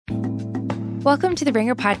Welcome to the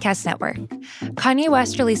Ringer Podcast Network. Kanye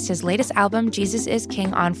West released his latest album, Jesus is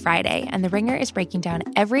King, on Friday, and the Ringer is breaking down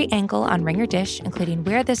every angle on Ringer Dish, including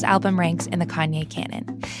where this album ranks in the Kanye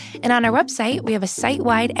canon. And on our website, we have a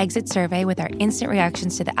site-wide exit survey with our instant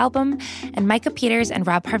reactions to the album, and Micah Peters and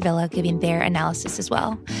Rob Harvilla giving their analysis as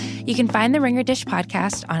well. You can find the Ringer Dish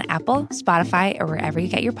podcast on Apple, Spotify, or wherever you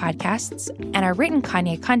get your podcasts, and our written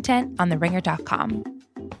Kanye content on theringer.com.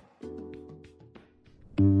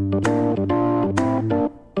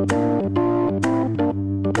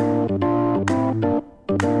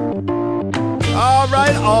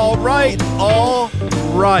 All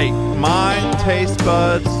right. My taste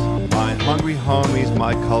buds, my hungry homies,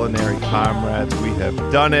 my culinary comrades, we have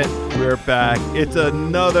done it. We're back. It's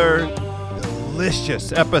another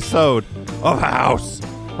delicious episode of House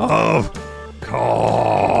of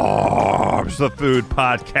Carbs, the food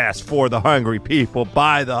podcast for the hungry people,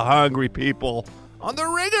 by the hungry people, on the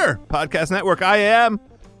Ringer Podcast Network. I am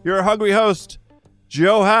your hungry host,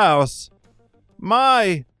 Joe House.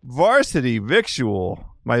 My varsity victual,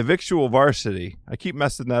 my victual varsity. I keep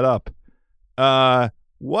messing that up.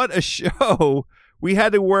 What a show. We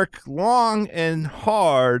had to work long and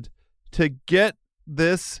hard to get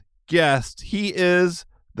this guest. He is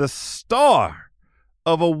the star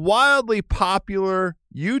of a wildly popular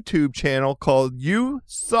YouTube channel called You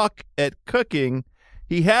Suck at Cooking.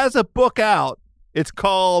 He has a book out. It's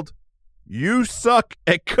called You Suck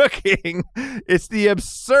at Cooking. It's the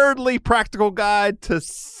absurdly practical guide to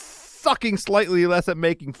sucking slightly less at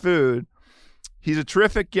making food. He's a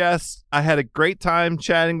terrific guest. I had a great time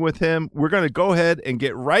chatting with him. We're going to go ahead and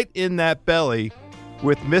get right in that belly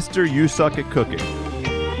with Mr. You Suck at Cooking.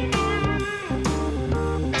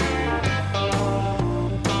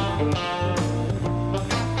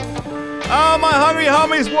 Oh, my hungry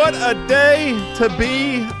homies, what a day to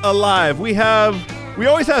be alive. We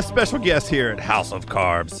always have special guests here at House of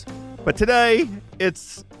Carbs, but today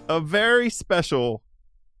it's a very special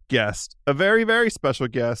guest, a very, very special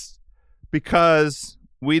guest, because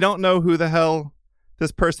we don't know who the hell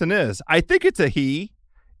this person is. I think it's a he.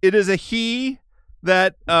 It is a he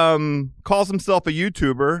that calls himself a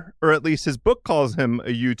YouTuber, or at least his book calls him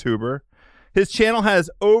a YouTuber. His channel has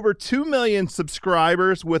over 2 million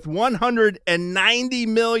subscribers with 190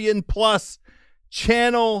 million plus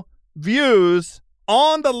channel views.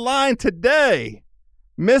 On the line today,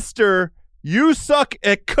 Mr. You Suck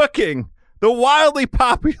at Cooking, the wildly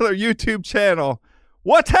popular YouTube channel.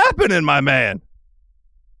 What's happening, my man?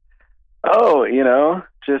 Oh,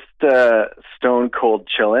 just stone cold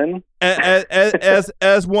chilling.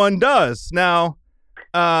 As one does. Now,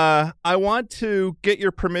 I want to get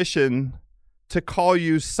your permission to call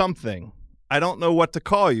you something. I don't know what to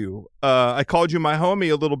call you. I called you my homie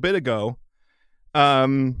a little bit ago.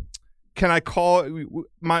 Can I call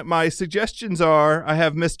my suggestions are I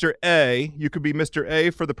have Mr. A. You could be Mr.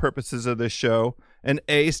 A for the purposes of this show, and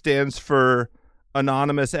A stands for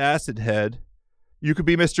Anonymous Acid Head. You could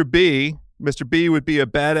be Mr. B. Mr. B would be a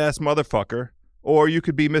badass motherfucker, or you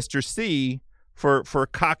could be Mr. C for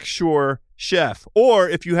cocksure chef, or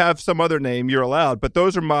if you have some other name, you're allowed. But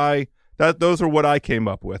those are what I came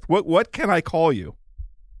up with. What can I call you?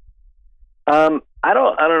 I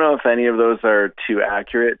don't know if any of those are too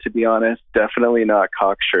accurate, to be honest. Definitely not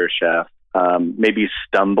cocksure chef. Maybe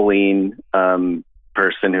stumbling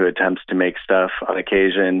person who attempts to make stuff on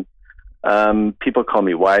occasion. People call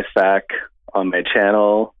me YSAC on my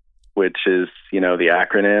channel, which is, the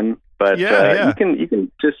acronym. But yeah. You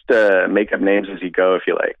can just make up names as you go if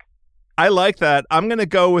you like. I like that. I'm going to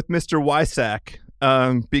go with Mr. YSAC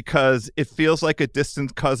because it feels like a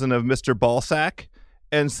distant cousin of Mr. Ballsack.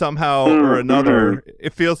 And somehow or another,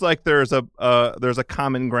 it feels like there's a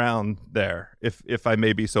common ground there, if I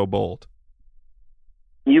may be so bold.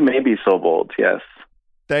 You may be so bold, yes.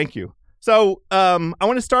 Thank you. So I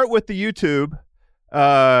want to start with the YouTube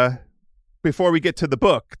before we get to the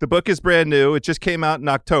book. The book is brand new. It just came out in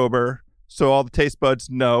October, so all the taste buds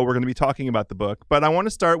know we're going to be talking about the book. But I want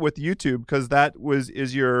to start with YouTube because that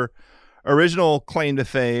is your original claim to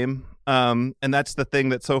fame, and that's the thing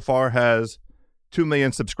that so far has 2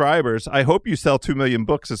 million subscribers. I hope you sell 2 million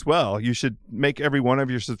books as well. You should make every one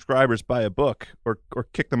of your subscribers buy a book or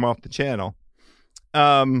kick them off the channel.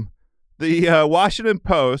 The Washington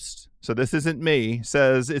Post, so this isn't me,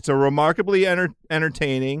 says it's a remarkably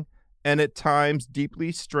entertaining and at times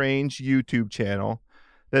deeply strange YouTube channel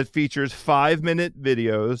that features 5-minute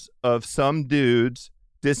videos of some dudes,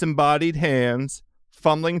 disembodied hands,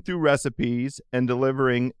 fumbling through recipes and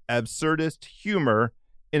delivering absurdist humor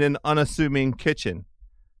in an unassuming kitchen.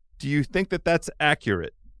 Do you think that that's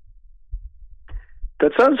accurate?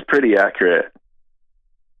 That sounds pretty accurate.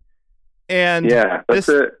 And yeah, that's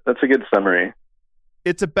a good summary.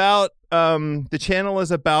 It's about the channel is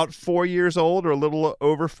about 4 years old, or a little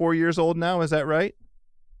over 4 years old now. Is that right?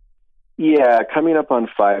 Yeah, coming up on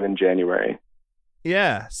 5 in January.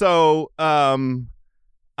 Yeah. So I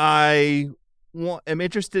am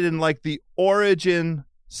interested in like the origin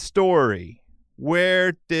story.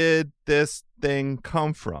 Where did this thing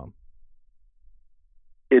come from?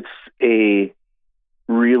 It's a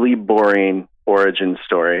really boring origin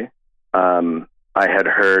story. I had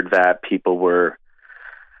heard that people were,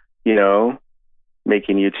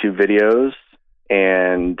 making YouTube videos,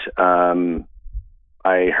 and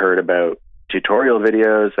I heard about tutorial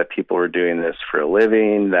videos that people were doing this for a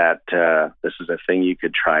living, that this is a thing you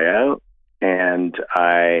could try out. And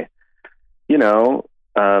I'd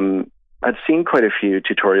seen quite a few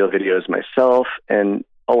tutorial videos myself, and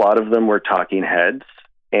a lot of them were talking heads.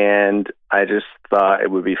 And I just thought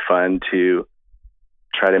it would be fun to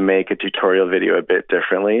try to make a tutorial video a bit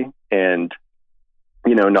differently and,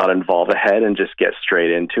 not involve a head and just get straight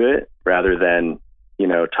into it, rather than,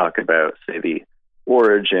 talk about, say, the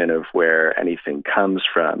origin of where anything comes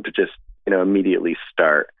from, to just, immediately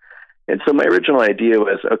start. And so my original idea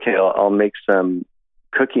was, okay, I'll make some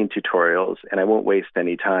cooking tutorials and I won't waste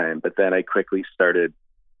any time. But then I quickly started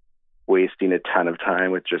wasting a ton of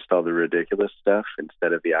time with just all the ridiculous stuff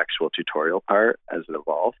instead of the actual tutorial part as it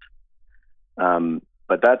evolved.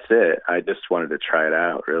 But that's it. I just wanted to try it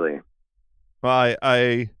out, really. Well,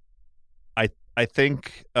 I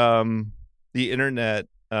think the internet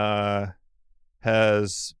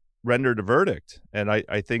has rendered a verdict, and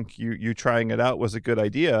I think you trying it out was a good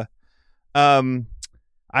idea. I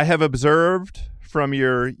have observed from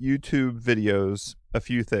your YouTube videos a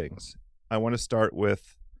few things. I want to start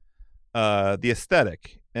with the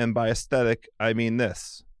aesthetic, and by aesthetic I mean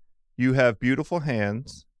this: you have beautiful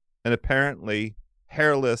hands and apparently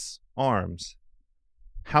hairless arms.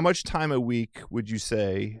 How much time a week would you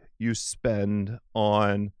say you spend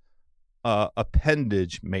on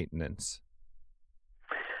appendage maintenance?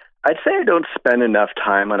 I'd say I don't spend enough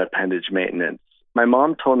time on appendage maintenance. My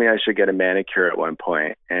mom told me I should get a manicure at one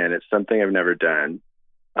point, and it's something I've never done.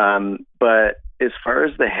 But as far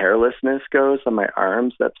as the hairlessness goes on my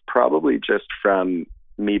arms, that's probably just from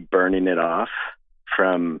me burning it off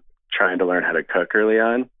from trying to learn how to cook early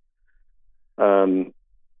on.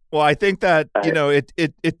 Well, I think that,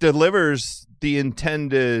 it delivers the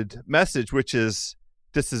intended message, which is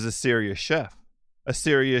this is a serious chef. A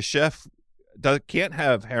serious chef can't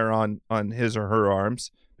have hair on his or her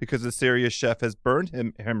arms, because a serious chef has burned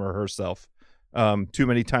him or herself too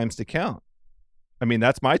many times to count. I mean,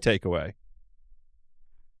 that's my takeaway.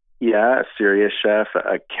 Yeah, a serious chef,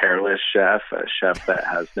 a careless chef, a chef that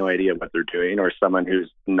has no idea what they're doing, or someone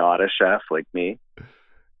who's not a chef like me.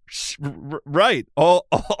 Right. All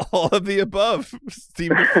of the above seem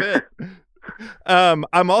to fit.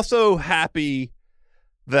 I'm also happy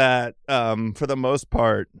that for the most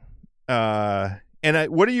part,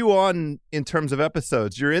 what are you on in terms of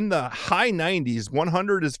episodes? You're in the high 90s.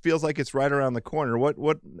 100 feels like it's right around the corner.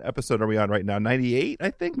 What episode are we on right now? 98,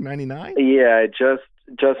 I think? 99? Yeah, I just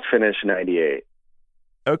finished 98.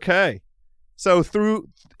 Okay. So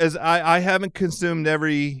I haven't consumed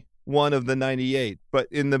every one of the 98, but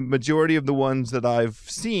in the majority of the ones that I've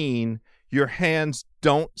seen, your hands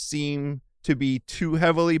don't seem to be too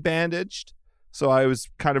heavily bandaged. So I was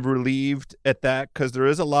kind of relieved at that, because there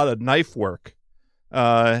is a lot of knife work.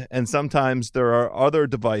 And sometimes there are other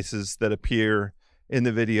devices that appear in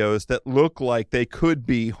the videos that look like they could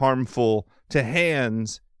be harmful to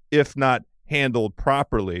hands if not handled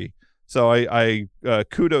properly. So I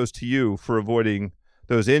kudos to you for avoiding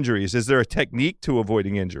those injuries. Is there a technique to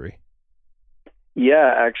avoiding injury?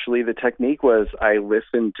 Yeah, actually, the technique was I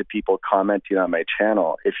listened to people commenting on my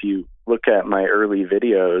channel. If you look at my early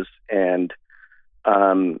videos and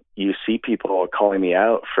you see people calling me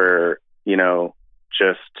out for,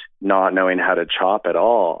 just not knowing how to chop at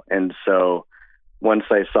all. And so once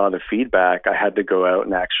I saw the feedback, I had to go out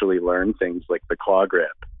and actually learn things like the claw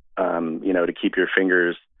grip, to keep your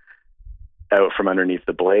fingers out from underneath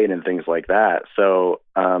the blade and things like that. So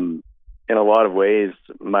in a lot of ways,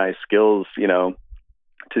 my skills, to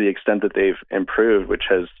the extent that they've improved, which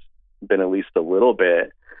has been at least a little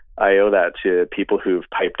bit, I owe that to people who've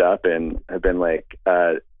piped up and have been like,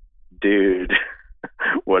 dude,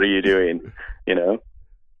 what are you doing?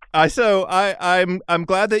 I'm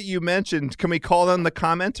glad that you mentioned, can we call them the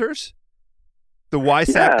commenters? The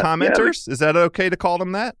YSAP commenters? Yeah. Is that okay to call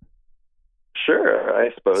them that? Sure,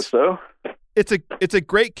 I suppose so. It's a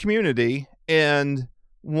great community, and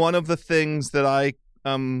one of the things that I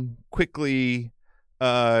quickly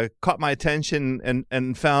caught my attention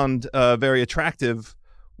and found very attractive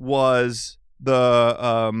was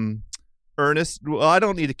the earnest. Well, I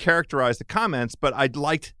don't need to characterize the comments, but I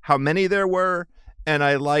liked how many there were, and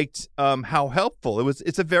I liked how helpful it was.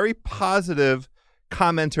 It's a very positive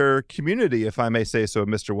commenter community, if I may say so,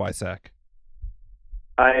 Mr. Wysack.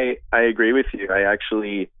 I agree with you. I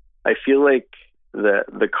feel like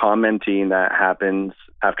the commenting that happens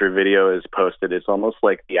after video is posted, it's almost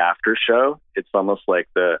like the after show. It's almost like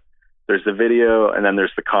there's the video and then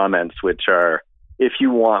there's the comments, which are, if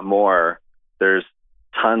you want more, there's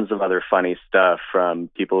tons of other funny stuff from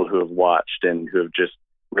people who have watched and who have just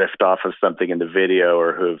riffed off of something in the video,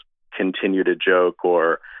 or who have continued a joke,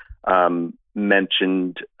 or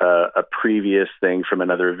mentioned a previous thing from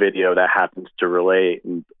another video that happens to relate,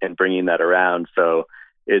 and bringing that around. So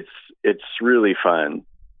it's really fun.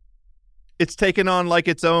 It's taken on like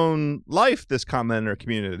its own life, this commenter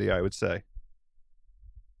community, I would say.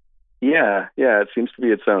 Yeah, it seems to be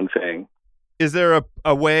its own thing. Is there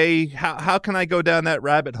a way, how can I go down that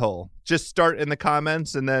rabbit hole? Just start in the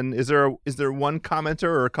comments, and then is there one commenter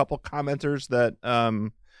or a couple commenters that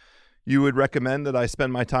you would recommend that I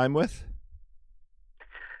spend my time with?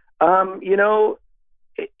 I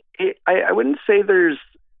wouldn't say there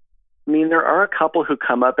are a couple who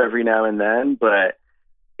come up every now and then, but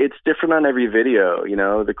it's different on every video.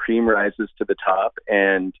 The cream rises to the top,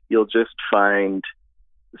 and you'll just find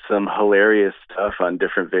some hilarious stuff on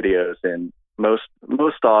different videos. And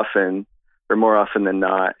most often, or more often than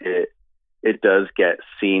not, it does get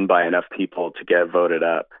seen by enough people to get voted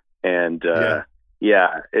up. And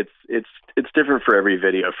it's different for every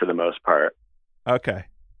video for the most part. Okay.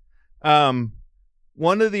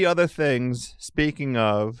 One of the other things, speaking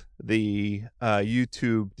of the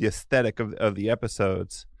YouTube, the aesthetic of the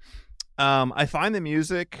episodes, I find the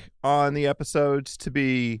music on the episodes to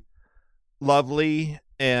be lovely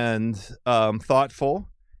and thoughtful.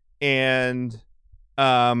 And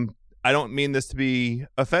I don't mean this to be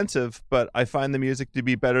offensive, but I find the music to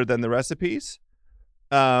be better than the recipes.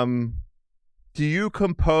 Do you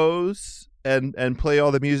compose and play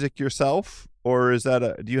all the music yourself, or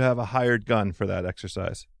do you have a hired gun for that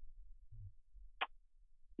exercise?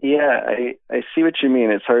 Yeah, I see what you mean.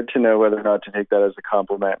 It's hard to know whether or not to take that as a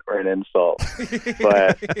compliment or an insult,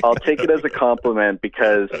 but I'll take it as a compliment,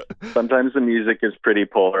 because sometimes the music is pretty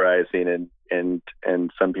polarizing and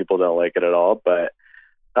some people don't like it at all. But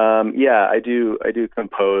I do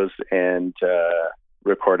compose and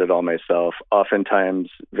record it all myself, oftentimes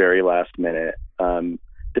very last minute,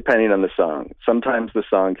 depending on the song. Sometimes the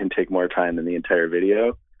song can take more time than the entire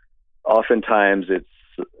video. Oftentimes it's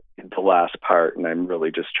the last part, and I'm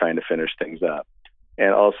really just trying to finish things up.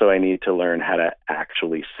 And also, I need to learn how to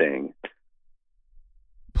actually sing.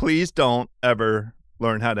 Please don't ever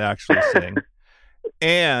learn how to actually sing.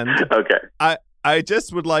 And okay, I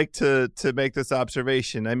just would like to make this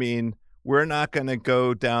observation. I mean, we're not going to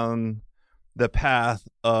go down the path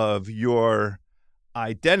of your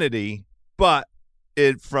identity, but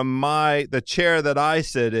from the chair that I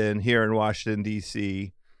sit in here in Washington,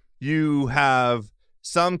 D.C., you have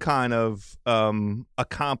some kind of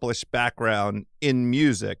accomplished background in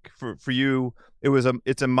music. For you,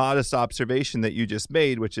 it's a modest observation that you just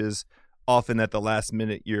made, which is often at the last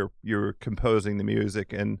minute you're composing the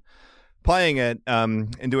music and playing it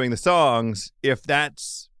and doing the songs. If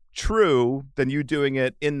that's true, then you doing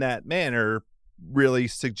it in that manner really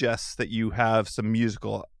suggests that you have some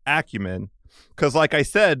musical acumen. Because like I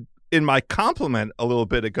said in my compliment a little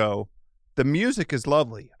bit ago, the music is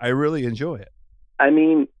lovely. I really enjoy it. I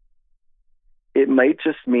mean, it might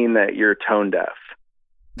just mean that you're tone deaf.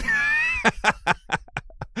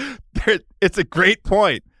 It's a great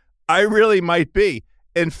point. I really might be.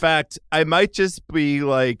 In fact, I might just be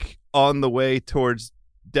like on the way towards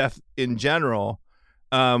deaf in general,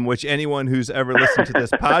 which anyone who's ever listened to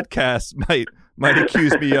this podcast might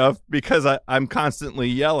accuse me of, because I'm constantly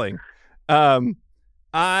yelling.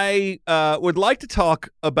 I would like to talk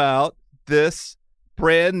about this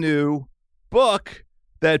brand new book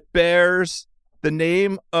that bears the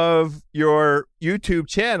name of your YouTube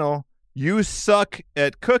channel, You Suck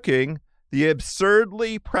at Cooking, the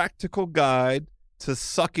absurdly practical guide to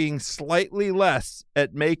sucking slightly less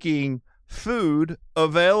at making food,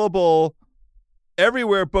 available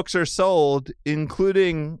everywhere books are sold,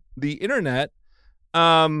 including the internet.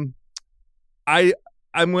 I'm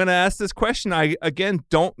going to ask this question. I, again,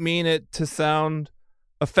 don't mean it to sound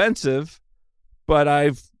offensive, but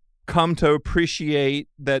I've come to appreciate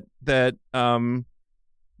that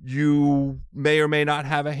you may or may not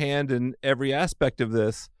have a hand in every aspect of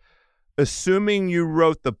this. Assuming you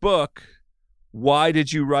wrote the book, why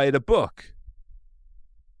did you write a book?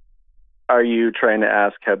 Are you trying to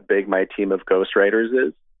ask how big my team of ghostwriters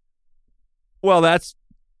is? Well, that's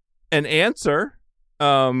an answer.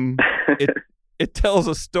 It tells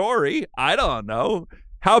a story. I don't know.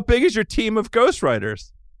 How big is your team of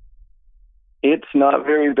ghostwriters? It's not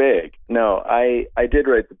very big. No, I did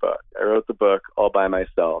write the book. I wrote the book all by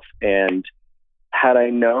myself. And had I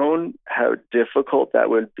known how difficult that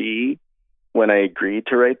would be when I agreed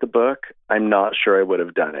to write the book, I'm not sure I would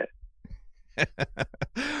have done it.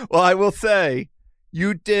 Well, I will say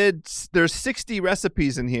there's 60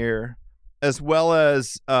 recipes in here, as well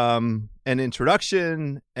as an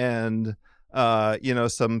introduction and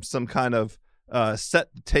some kind of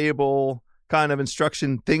set the table kind of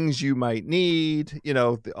instruction, things you might need.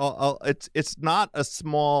 It's not a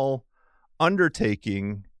small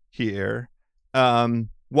undertaking here.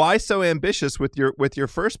 Why so ambitious with your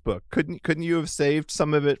first book? Couldn't you have saved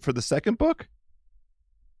some of it for the second book?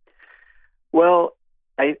 Well,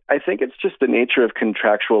 I think it's just the nature of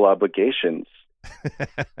contractual obligations.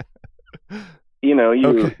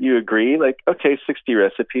 You agree, like, okay, 60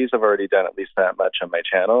 recipes. I've already done at least that much on my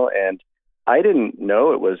channel. And I didn't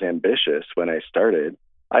know it was ambitious when I started.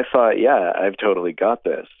 I thought, yeah, I've totally got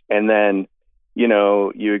this. And then,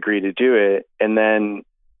 you agree to do it. And then,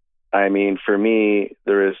 I mean, for me,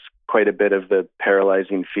 there is quite a bit of the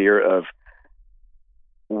paralyzing fear of,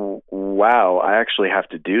 wow, I actually have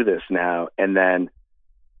to do this now. And then,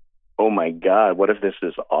 oh my God, what if this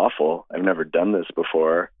is awful? I've never done this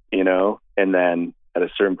before, and then at a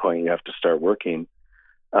certain point you have to start working.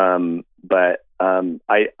 But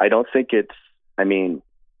I don't think I didn't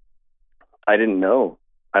know.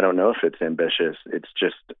 I don't know if it's ambitious. It's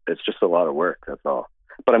just a lot of work. That's all.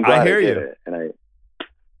 But I'm glad I did it. And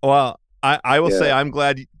I will say I'm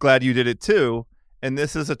glad you did it too. And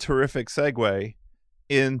this is a terrific segue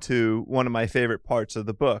into one of my favorite parts of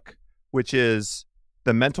the book, which is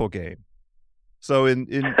the mental game. So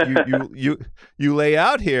you lay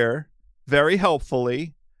out here very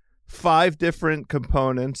helpfully 5 different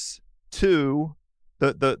components to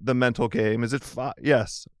the mental game. Is it 5?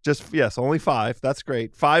 Yes, only 5. That's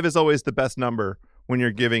great. 5 is always the best number when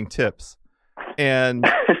you're giving tips. And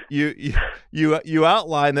you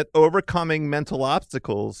outline that overcoming mental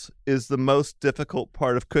obstacles is the most difficult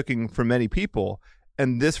part of cooking for many people.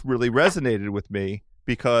 And this really resonated with me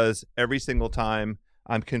because every single time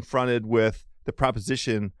I'm confronted with the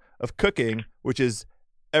proposition of cooking, which is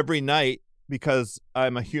every night, because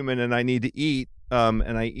I'm a human and I need to eat,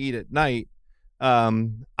 and I eat at night,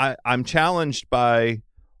 I'm challenged by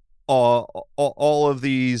all of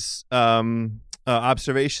these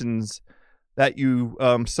observations that you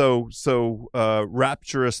so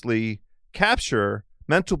rapturously capture.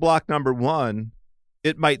 Mental block number 1,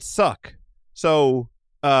 it might suck. So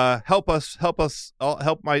help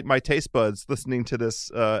my taste buds listening to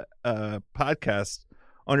this podcast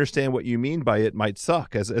understand what you mean by it might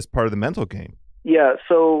suck as part of the mental game. Yeah.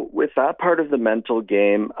 So with that part of the mental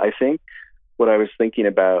game, I think what I was thinking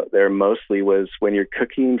about there mostly was when you're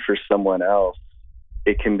cooking for someone else,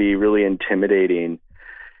 it can be really intimidating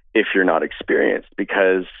if you're not experienced,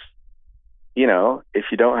 because, if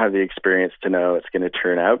you don't have the experience to know it's going to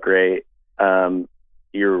turn out great,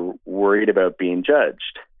 you're worried about being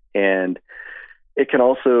judged. And it can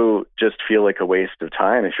also just feel like a waste of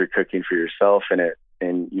time if you're cooking for yourself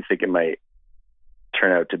and you think it might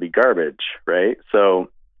turn out to be garbage, right? So,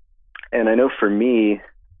 and I know for me,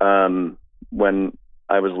 when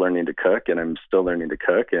I was learning to cook, and I'm still learning to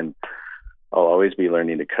cook, and I'll always be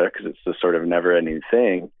learning to cook because it's a sort of never-ending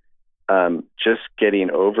thing, just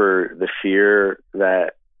getting over the fear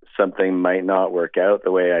that something might not work out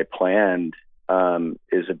the way I planned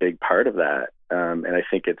is a big part of that. And I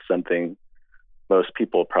think it's something most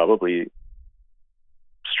people probably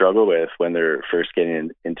struggle with when they're first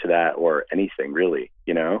getting into that, or anything really,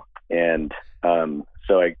 And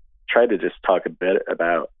so I tried to just talk a bit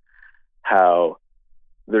about how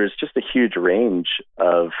there's just a huge range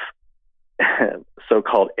of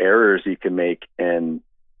so-called errors you can make and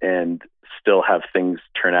still have things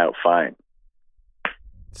turn out fine.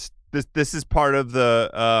 This is part of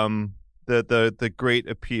the great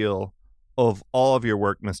appeal of all of your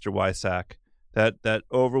work, Mr. Weissack. That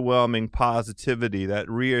overwhelming positivity, that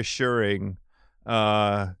reassuring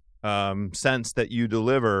sense that you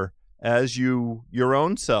deliver as your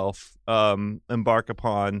own self embark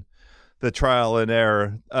upon the trial and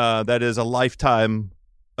error that is a lifetime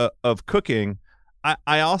of cooking.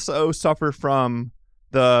 I also suffer from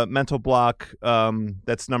the mental block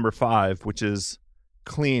that's number 5, which is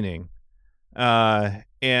cleaning.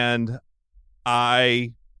 And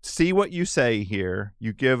I see what you say here.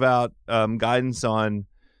 You give out guidance on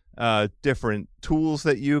different tools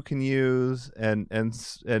that you can use and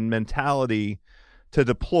mentality to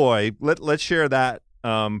deploy. Let's share that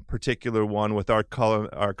particular one with our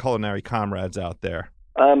culinary comrades out there.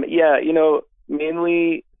 Yeah,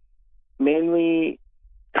 mainly.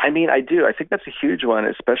 I mean, I do. I think that's a huge one,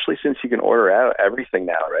 especially since you can order out everything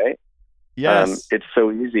now, right? Yes. It's so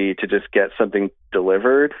easy to just get something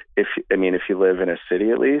delivered. If you live in a city,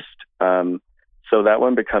 at least. So that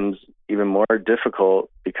one becomes even more difficult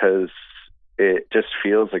because it just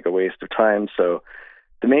feels like a waste of time. So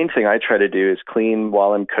the main thing I try to do is clean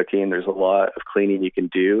while I'm cooking. There's a lot of cleaning you can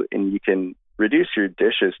do, and you can reduce your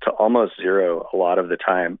dishes to almost zero a lot of the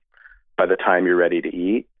time by the time you're ready to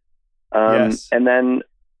eat. Yes. And then,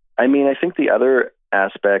 I think the other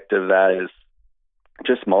aspect of that is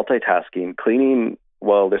just multitasking. Cleaning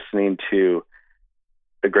while listening to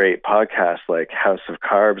a great podcast like House of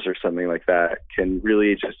Carbs or something like that can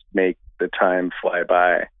really just make the time fly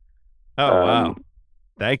by. Oh, wow.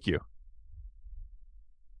 Thank you.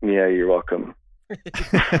 Yeah, you're welcome.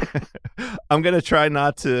 I'm going to try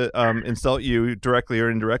not to insult you directly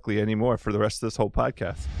or indirectly anymore for the rest of this whole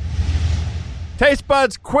podcast. Taste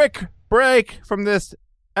Buds, quick break from this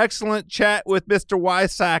excellent chat with Mr.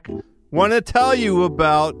 Wysack. Want to tell you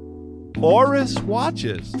about Oris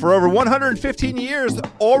watches. For over 115 years,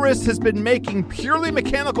 Oris has been making purely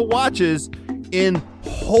mechanical watches in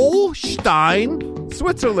Holstein,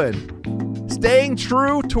 Switzerland. Staying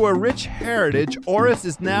true to a rich heritage, Oris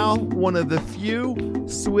is now one of the few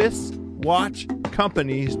Swiss watch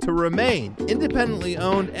companies to remain independently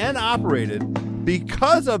owned and operated.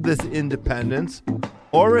 Because of this independence,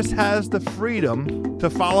 Oris has the freedom to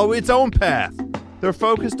follow its own path. They're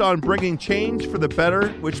focused on bringing change for the better,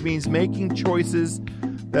 which means making choices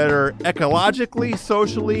that are ecologically,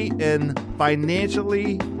 socially, and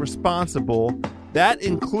financially responsible. That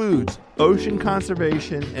includes ocean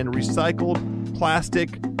conservation and recycled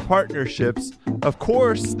plastic partnerships. Of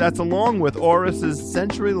course, that's along with Oris's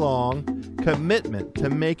century-long commitment to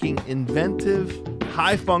making inventive,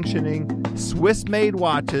 high-functioning, Swiss-made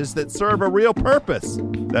watches that serve a real purpose.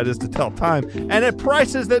 That is to tell time, and at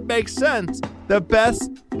prices that make sense. The best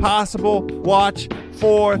possible watch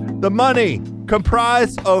for the money,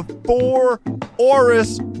 comprised of 4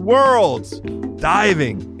 Oris worlds: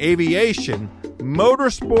 diving, aviation,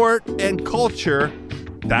 motorsport, and culture.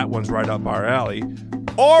 That one's right up our alley.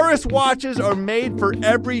 Oris watches are made for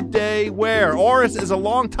everyday wear. Oris is a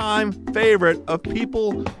longtime favorite of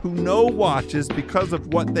people who know watches because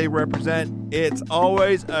of what they represent. It's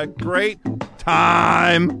always a great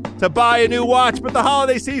time to buy a new watch, but the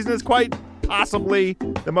holiday season is quite possibly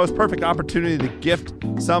the most perfect opportunity to gift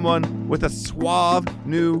someone with a suave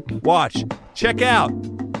new watch. Check out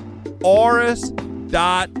oris.ch/carbs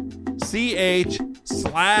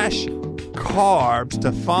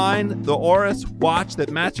to find the Oris watch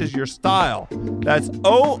that matches your style. That's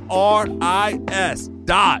oris.ch/carbs.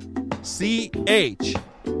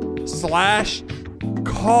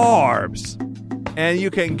 And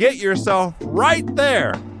you can get yourself right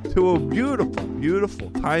there to a beautiful, beautiful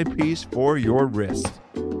timepiece for your wrist.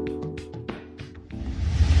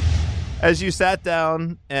 As you sat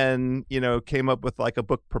down and, came up with like a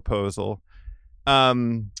book proposal,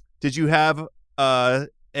 did you have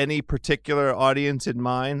any particular audience in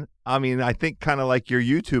mind? I think kind of like your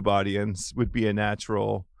YouTube audience would be a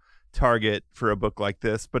natural target for a book like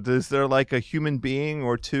this, but is there like a human being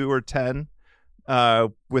or 2 or 10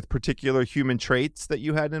 with particular human traits that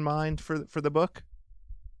you had in mind for the book?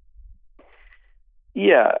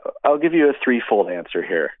 Yeah, I'll give you a threefold answer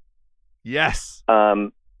here. Yes.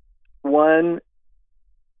 One,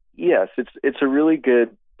 yes, it's a really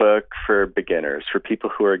good book for beginners, for people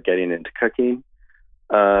who are getting into cooking,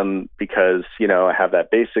 because, I have that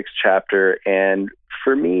basics chapter. And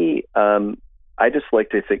for me, I just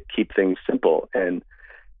like to keep things simple. And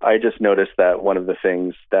I just noticed that one of the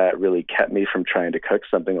things that really kept me from trying to cook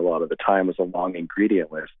something a lot of the time was a long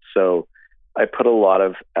ingredient list. So I put a lot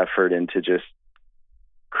of effort into just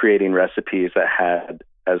creating recipes that had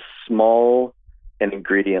as small an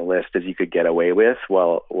ingredient list as you could get away with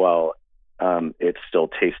while it's still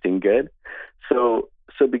tasting good. So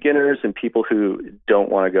beginners and people who don't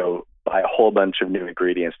want to go buy a whole bunch of new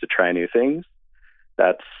ingredients to try new things,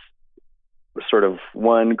 that's sort of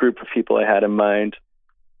one group of people I had in mind.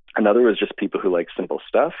 Another was just people who like simple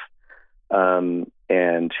stuff,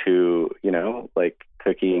 and who, like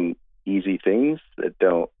cooking easy things that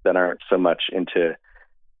aren't so much into,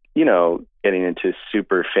 getting into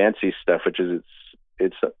super fancy stuff, which is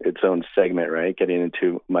its own segment, right? Getting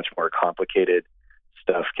into much more complicated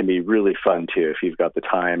stuff can be really fun too if you've got the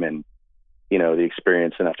time and the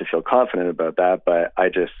experience enough to feel confident about that. But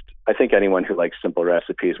I think anyone who likes simple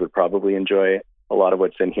recipes would probably enjoy a lot of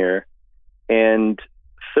what's in here. And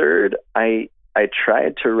third, I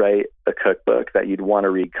tried to write a cookbook that you'd want to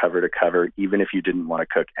read cover to cover, even if you didn't want to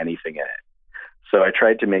cook anything in it. So I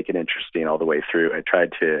tried to make it interesting all the way through. I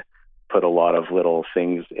tried to put a lot of little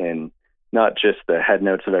things in, not just the head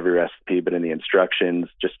notes of every recipe, but in the instructions,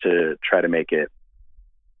 just to try to make it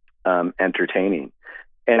entertaining.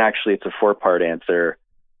 And actually, it's a 4-part answer.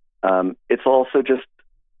 It's also just,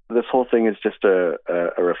 this whole thing is just a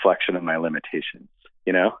reflection of my limitations.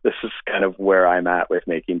 This is kind of where I'm at with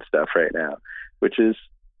making stuff right now, which is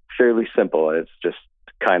fairly simple. It's just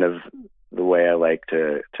kind of the way I like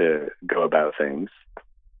to go about things.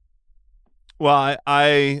 Well,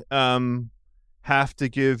 I have to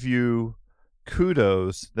give you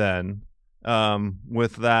kudos then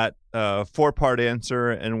with that 4-part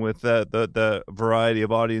answer and with the variety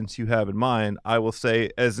of audience you have in mind. I will say,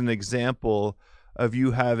 as an example of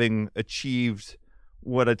you having achieved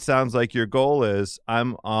what it sounds like your goal is,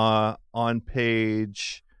 I'm on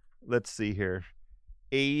page, let's see here,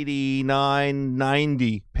 89,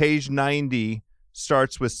 90. Page 90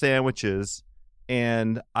 starts with sandwiches.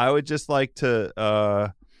 And I would just like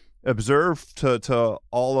to observe to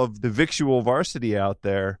all of the Victual Varsity out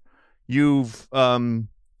there, you've done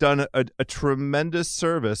a tremendous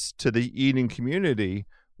service to the eating community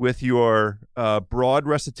with your broad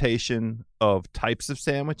recitation of types of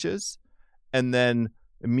sandwiches, and then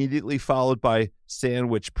immediately followed by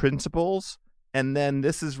sandwich principles. And then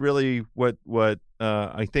this is really what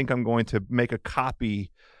I think I'm going to make a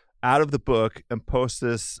copy out of the book and post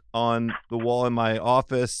this on the wall in my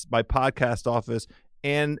office, my podcast office,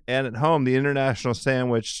 and at home, the International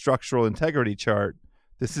Sandwich Structural Integrity Chart.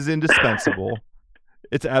 This is indispensable.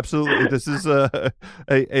 It's absolutely, this is a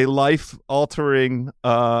life-altering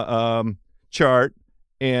chart,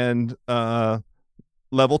 and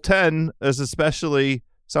level 10 is especially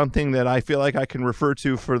something that I feel like I can refer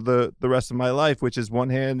to for the rest of my life, which is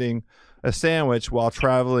one-handing a sandwich while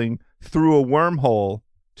traveling through a wormhole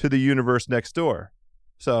to the universe next door.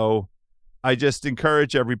 So I just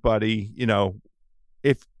encourage everybody,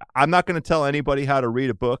 if I'm not going to tell anybody how to read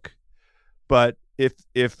a book, but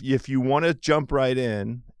if you want to jump right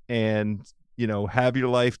in and, have your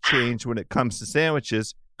life change when it comes to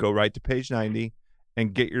sandwiches, go right to page 90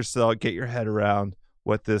 and get your head around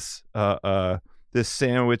what this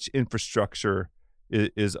sandwich infrastructure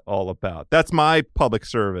is all about. That's my public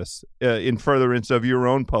service in furtherance of your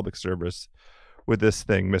own public service with this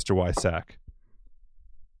thing, Mr. Wysack.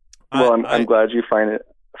 Well, I'm glad you find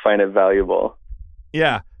it valuable.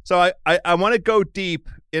 Yeah. So I want to go deep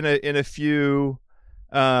in a few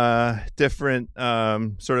different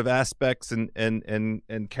sort of aspects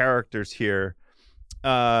and characters here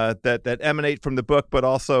that emanate from the book, but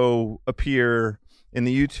also appear in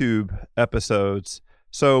the YouTube episodes.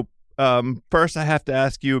 So first, I have to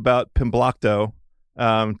ask you about Pimblocto.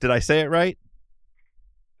 Did I say it right?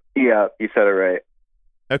 Yeah, you said it right.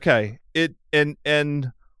 Okay.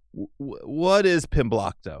 What is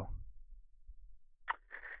Pimblocto?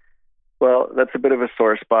 Well, that's a bit of a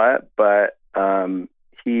sore spot, but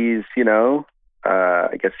he's,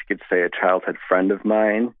 I guess you could say a childhood friend of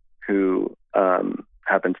mine who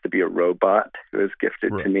happens to be a robot who was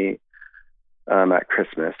gifted to me at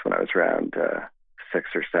Christmas when I was around 6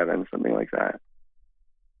 or 7, something like that.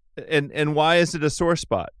 And why is it a sore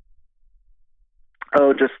spot?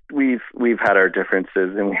 Oh, just we've had our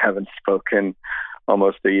differences and we haven't spoken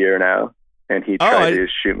almost a year now. And he tried to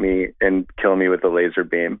shoot me and kill me with a laser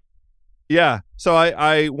beam. Yeah. So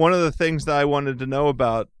I one of the things that I wanted to know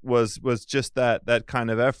about was just that kind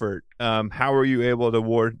of effort. How were you able to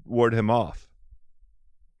ward him off?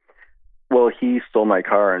 Well, he stole my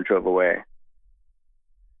car and drove away.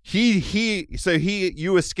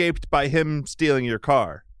 You escaped by him stealing your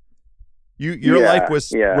car. Your life was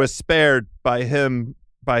spared by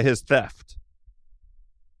his theft.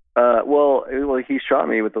 Well, he shot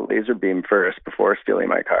me with a laser beam first before stealing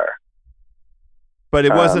my car. But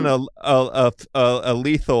it wasn't a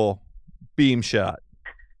lethal beam shot.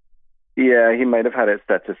 Yeah, he might have had it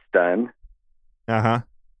set to stun. Uh-huh.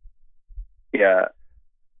 Yeah,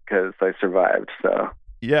 because I survived, so.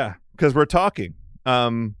 Yeah, because we're talking.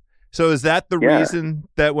 So is that the reason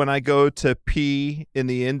that when I go to P in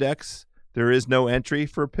the index, there is no entry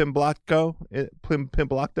for Pimblocto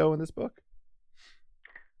in this book?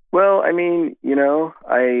 Well, I mean,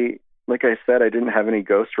 like I said, I didn't have any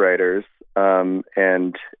ghostwriters.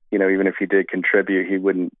 And, even if he did contribute, he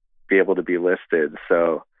wouldn't be able to be listed.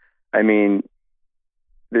 So, I mean,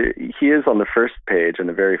 he is on the first page, on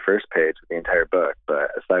the very first page of the entire book.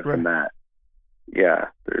 But aside from that,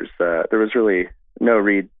 there was really no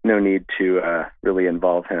need to really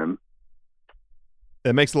involve him.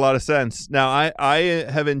 That makes a lot of sense. Now, I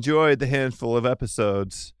have enjoyed the handful of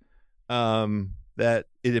episodes that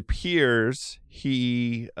it appears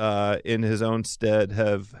he, in his own stead,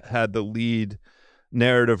 have had the lead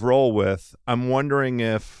narrative role with. I'm wondering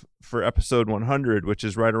if for episode 100, which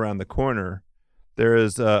is right around the corner, there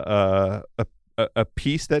is a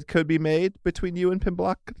piece that could be made between you and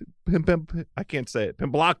I can't say it.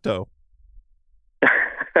 Pimblocto.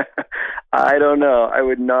 I don't know. I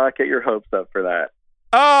would not get your hopes up for that.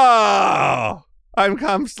 Oh,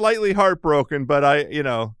 I'm slightly heartbroken, but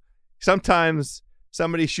sometimes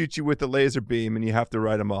somebody shoots you with the laser beam and you have to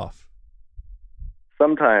write them off.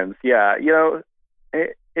 Sometimes, yeah.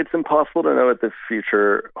 It's impossible to know what the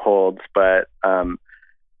future holds, but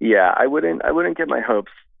yeah, I wouldn't get my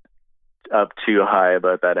hopes up too high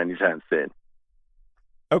about that anytime soon.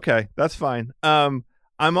 Okay, that's fine. I'm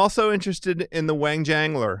also interested in the Wang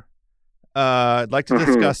Jangler. I'd like to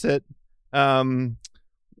discuss it.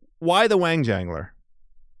 Why the Wang Jangler?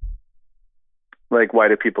 Like, why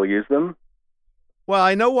do people use them? Well,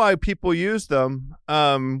 I know why people use them.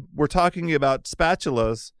 We're talking about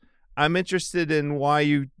spatulas. I'm interested in why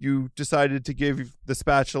you decided to give the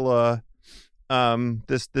spatula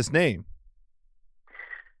this name.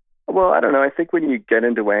 Well, I don't know. I think when you get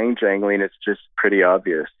into Wang jangling, it's just pretty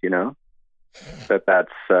obvious,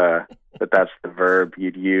 that's the verb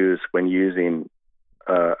you'd use when using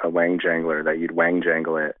a Wang jangler, that you'd Wang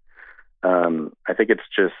jangle it. I think it's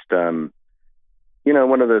just,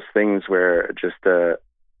 one of those things where just a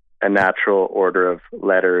natural order of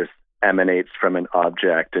letters emanates from an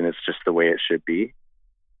object, and it's just the way it should be.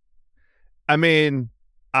 I mean,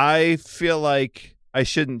 I feel like I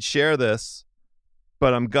shouldn't share this,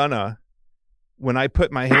 but I'm gonna. When I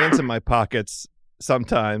put my hands in my pockets,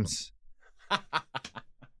 sometimes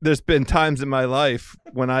there's been times in my life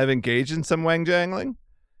when I've engaged in some Wang jangling,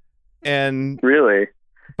 and really,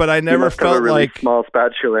 but I never felt have a really like small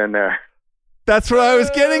spatula in there. That's what I was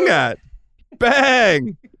getting at.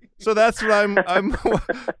 Bang. So that's what I'm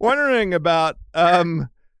wondering about.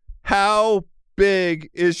 How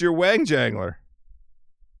big is your Wang jangler?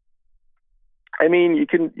 I mean, you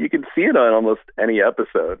can see it on almost any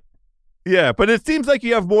episode. Yeah, but it seems like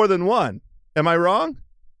you have more than one. Am I wrong?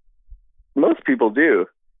 Most people do.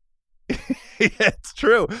 Yeah, it's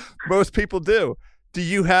true. Most people do. Do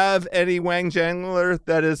you have any Wang jangler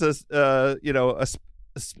that is a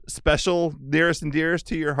special nearest and dearest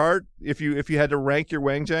to your heart? If you had to rank your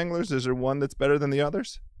Wang janglers, is there one that's better than the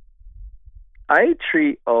others? I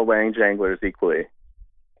treat all Wang janglers equally.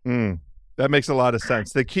 That makes a lot of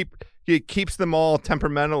sense. It keeps them all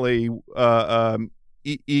temperamentally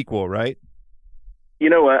equal, right? You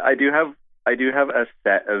know what? I do have a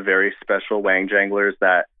set of very special Wang janglers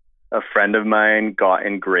that a friend of mine got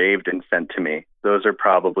engraved and sent to me. Those are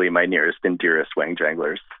probably my nearest and dearest Wang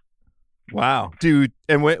janglers. Wow, dude!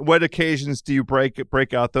 And what occasions do you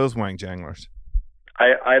break out those Wang janglers?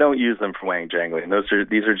 I don't use them for Wang jangling.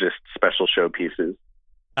 These are just special showpieces.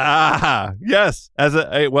 Ah, yes.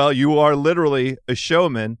 Well, you are literally a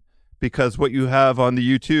showman, because what you have on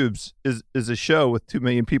the YouTubes is a show with 2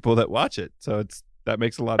 million people that watch it. So that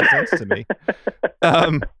makes a lot of sense to me.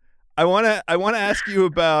 I want to ask you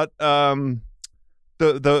about the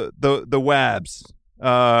WABs.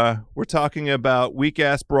 We're talking about weak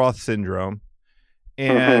ass broth syndrome,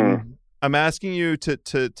 and I'm asking you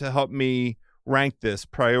to help me rank this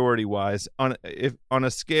priority wise on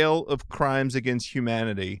a scale of crimes against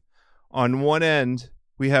humanity. On one end,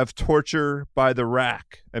 we have torture by the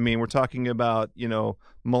rack. I mean, we're talking about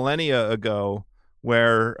millennia ago,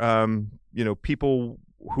 where people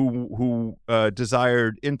who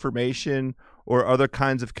desired information or other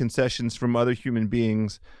kinds of concessions from other human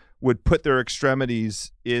beings would put their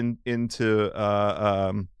extremities into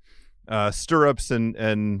stirrups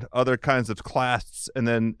and other kinds of clasps, and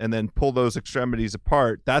then pull those extremities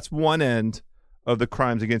apart. That's one end of the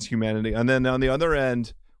crimes against humanity. And then on the other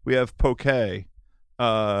end, we have poke,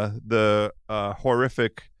 the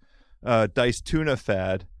horrific diced tuna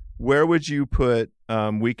fad. Where would you put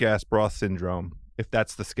weak ass broth syndrome if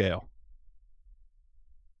that's the scale?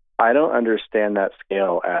 I don't understand that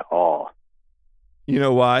scale at all. You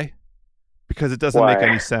know why? Because it doesn't make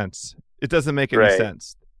any sense. It doesn't make any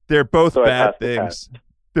sense. They're both bad things.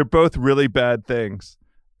 They're both really bad things.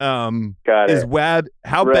 Got is it.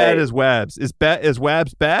 How bad is WABs? Is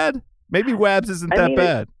WABs bad? Maybe WABs isn't that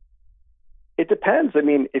bad. It depends. I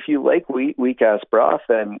mean, if you like weak ass broth,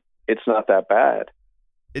 then it's not that bad.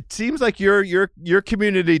 It seems like your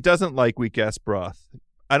community doesn't like weak ass broth.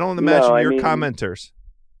 I don't imagine commenters.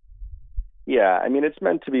 Yeah, I mean, it's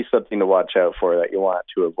meant to be something to watch out for that you want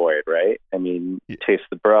to avoid, right? I mean, taste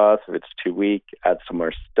the broth. If it's too weak, add some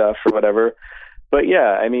more stuff or whatever. But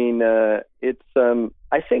yeah, I mean, I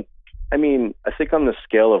think on the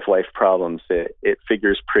scale of life problems, it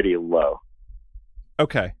figures pretty low.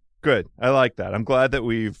 Okay, good. I like that. I'm glad that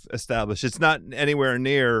we've established it's not anywhere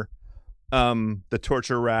near the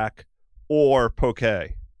torture rack or poke.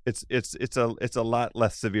 It's a lot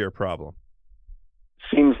less severe problem.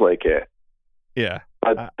 Seems like it. Yeah.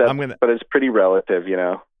 But it's pretty relative, you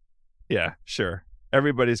know. Yeah, sure.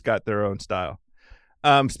 Everybody's got their own style.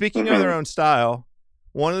 Speaking of their own style,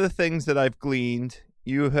 one of the things that I've gleaned,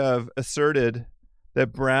 you have asserted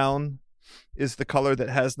that brown is the color that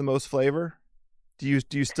has the most flavor. Do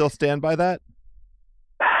you still stand by that?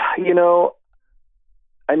 You know,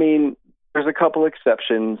 I mean, there's a couple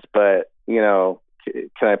exceptions, but, you know,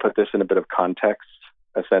 can I put this in a bit of context?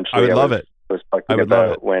 Essentially, I would love it. I was talking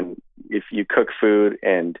about when if you cook food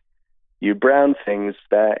and you brown things,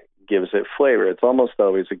 that gives it flavor. It's almost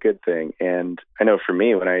always a good thing. And I know for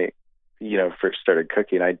me, when I, you know, first started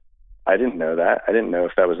cooking, I didn't know that. I didn't know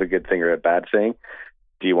if that was a good thing or a bad thing.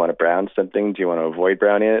 Do you want to brown something? Do you want to avoid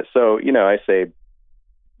browning it? So, you know, I say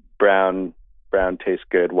brown tastes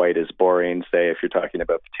good, white is boring, say if you're talking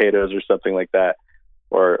about potatoes or something like that.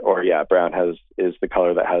 Or yeah, brown is the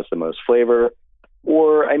color that has the most flavor.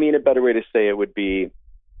 Or, I mean, a better way to say it would be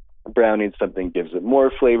browning something gives it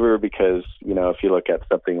more flavor because, you know, if you look at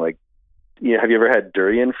something like, you know, have you ever had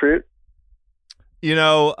durian fruit? You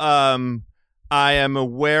know, I am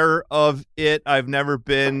aware of it. I've never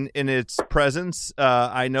been in its presence.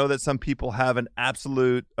 I know that some people have an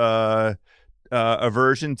absolute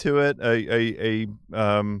aversion to it,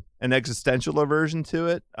 an existential aversion to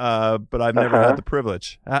it, but I've never had the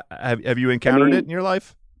privilege. Have you encountered it in your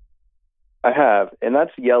life? I have, and that's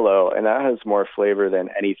yellow, and that has more flavor than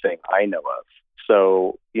anything I know of.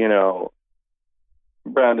 So, you know,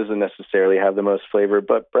 brown doesn't necessarily have the most flavor,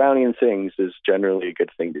 but browning things is generally a good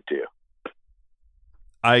thing to do.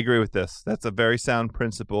 I agree with this. That's a very sound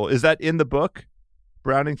principle. Is that in the book?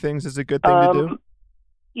 Browning things is a good thing to do?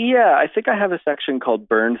 Yeah, I think I have a section called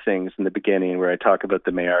Burn Things in the beginning where I talk about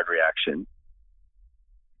the Maillard reaction.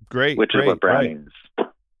 Great. Which is what browning is.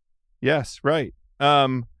 Yes, right.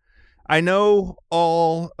 I know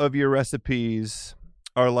all of your recipes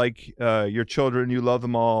are like your children. You love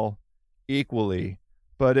them all equally.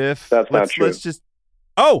 But if that's not true. Let's just.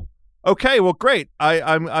 Oh, okay. Well, great.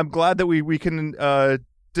 I'm glad that we can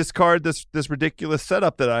discard this ridiculous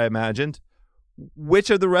setup that I imagined. Which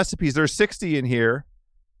of the recipes? There's 60 in here.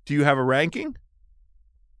 Do you have a ranking?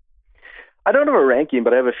 I don't have a ranking,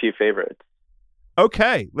 but I have a few favorites.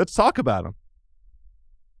 Okay, let's talk about them.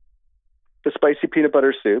 The spicy peanut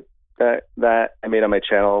butter soup that I made on my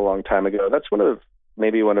channel a long time ago. That's one of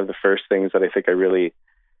the first things that I think I really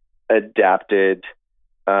adapted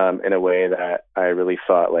in a way that I really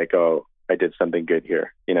thought like, oh, I did something good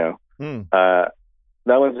here. You know, that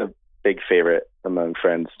was a big favorite among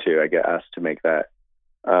friends too. I get asked to make that.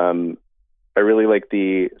 I really like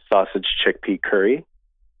the sausage chickpea curry.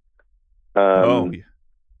 And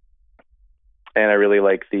I really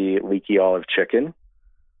like the leaky olive chicken.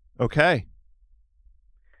 Okay.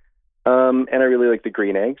 And I really like the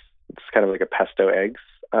green eggs. It's kind of like a pesto eggs.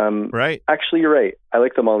 Right. Actually, you're right. I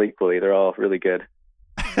like them all equally. They're all really good.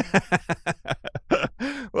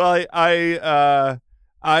 Well,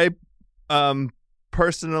 I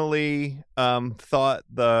personally thought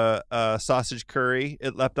the sausage curry,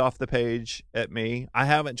 it leapt off the page at me. I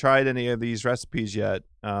haven't tried any of these recipes yet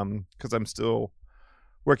because I'm still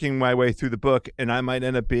working my way through the book, and I might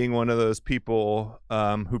end up being one of those people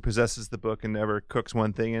who possesses the book and never cooks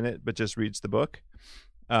one thing in it but just reads the book.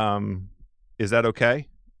 Is that okay?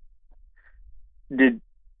 Did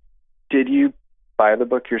you buy the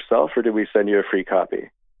book yourself, or did we send you a free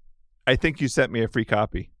copy? I think you sent me a free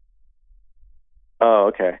copy.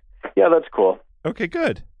 Oh, okay. Yeah, that's cool. Okay,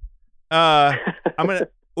 good. I'm gonna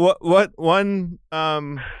one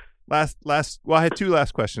last. Well, I had two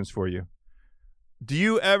last questions for you. Do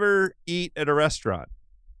you ever eat at a restaurant?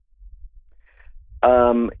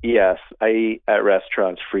 Yes, I eat at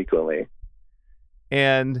restaurants frequently.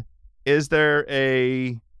 And is there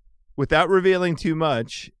without revealing too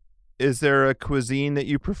much, is there a cuisine that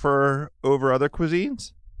you prefer over other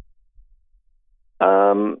cuisines?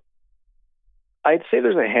 I'd say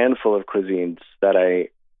there's a handful of cuisines that I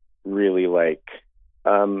really like.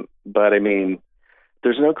 But I mean,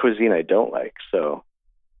 there's no cuisine I don't like, so.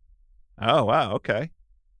 Oh, wow. Okay.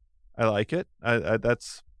 I like it. I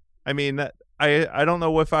don't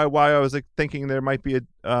know why I was thinking there might be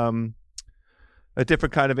a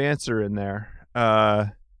different kind of answer in there.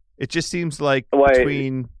 It just seems like Why?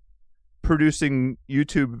 Between producing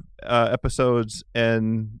YouTube episodes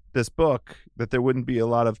and this book that there wouldn't be a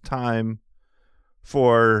lot of time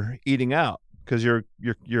for eating out because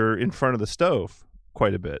you're in front of the stove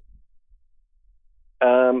quite a bit.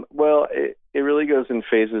 Well, it really goes in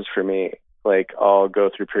phases for me. Like I'll go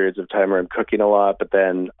through periods of time where I'm cooking a lot, but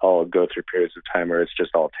then I'll go through periods of time where it's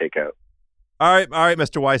just all takeout. All right,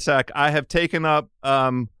 Mr. Wysack, I have taken up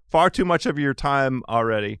far too much of your time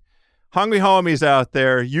already. Hungry homies out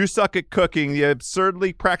there, You Suck at Cooking, the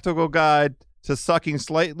absurdly practical guide to sucking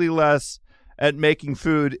slightly less at making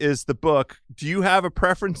food is the book. Do you have a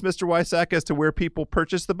preference, Mr. Wysack, as to where people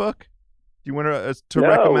purchase the book? Do you want to No.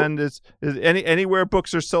 recommend is anywhere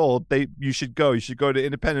books are sold? You should go. You should go to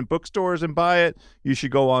independent bookstores and buy it. You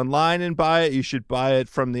should go online and buy it. You should buy it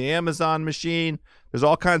from the Amazon machine. There's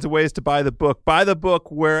all kinds of ways to buy the book. Buy the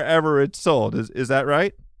book wherever it's sold. Is that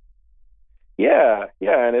right? Yeah.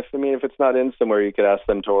 And if it's not in somewhere, you could ask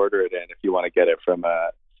them to order it in if you want to get it from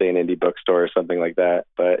say an indie bookstore or something like that.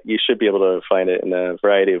 But you should be able to find it in a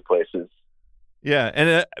variety of places. Yeah,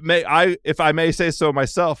 and if I may say so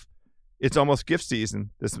myself, it's almost gift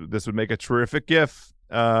season. This would make a terrific gift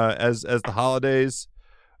as the holidays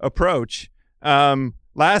approach.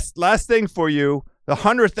 Last thing for you, the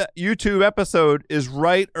 100th YouTube episode is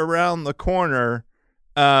right around the corner.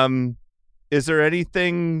 Is there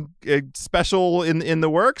anything special in the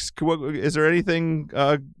works? Is there anything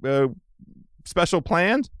special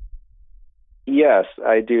planned? Yes,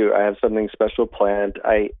 I do. I have something special planned.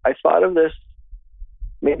 I thought of this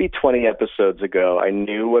maybe 20 episodes ago. I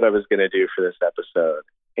knew what I was going to do for this episode,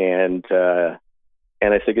 and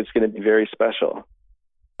I think it's going to be very special.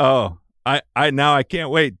 Oh, I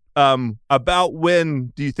can't wait. About when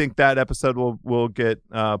do you think that episode will get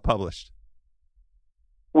published?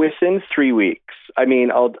 Within 3 weeks. I mean,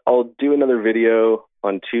 I'll do another video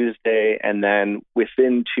on Tuesday, and then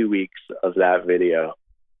within 2 weeks of that video,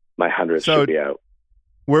 my 100th should be out.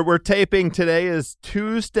 We're taping today is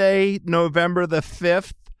Tuesday, November the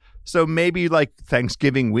 5th. So maybe like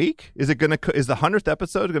Thanksgiving week. Is the 100th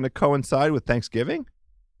episode going to coincide with Thanksgiving?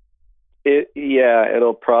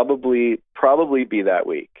 It'll probably be that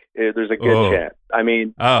week. There's a good chance. I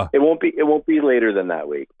mean, it won't be later than that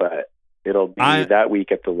week, but it'll be that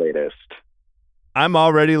week at the latest. I'm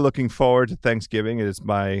already looking forward to Thanksgiving. It is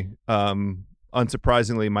my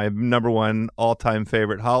unsurprisingly my number one all-time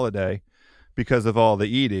favorite holiday because of all the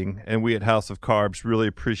eating, and we at House of Carbs really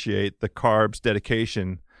appreciate the carbs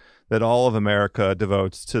dedication that all of America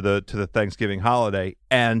devotes to the Thanksgiving holiday.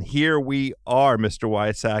 And here we are, Mr.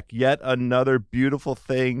 Wysack, yet another beautiful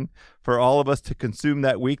thing for all of us to consume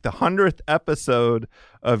that week. The 100th episode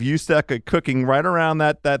of You Suck at Cooking, right around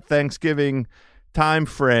that Thanksgiving time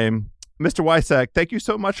frame. Mr. Wysack, thank you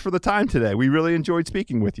so much for the time today. We really enjoyed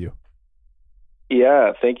speaking with you.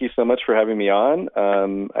 Yeah, thank you so much for having me on.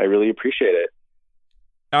 I really appreciate it.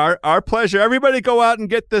 Our pleasure. Everybody go out and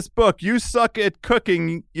get this book, You Suck at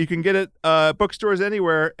Cooking. You can get it bookstores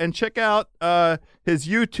anywhere. And check out his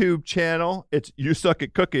YouTube channel. It's You Suck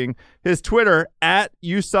at Cooking. His Twitter, at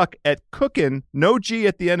You Suck at Cookin', no G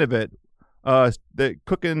at the end of it. The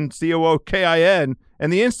Cookin', COOKIN.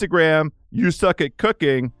 And the Instagram, You Suck at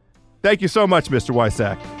Cooking. Thank you so much, Mr.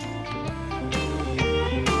 Wysack.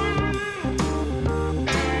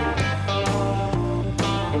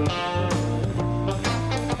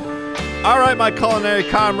 All right, my culinary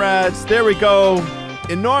comrades, there we go.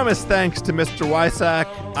 Enormous thanks to Mr. Wysack.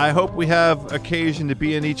 I hope we have occasion to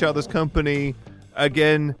be in each other's company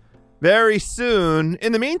again very soon.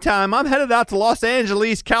 In the meantime, I'm headed out to Los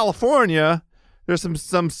Angeles, California. There's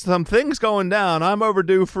some things going down. I'm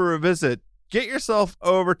overdue for a visit. Get yourself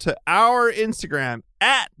over to our Instagram,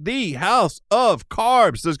 at the House of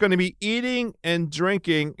Carbs. There's going to be eating and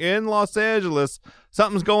drinking in Los Angeles.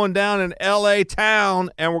 Something's going down in LA town,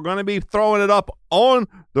 and we're going to be throwing it up on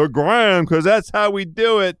the gram because that's how we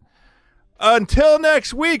do it. Until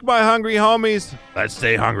next week, my hungry homies, let's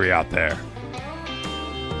stay hungry out there.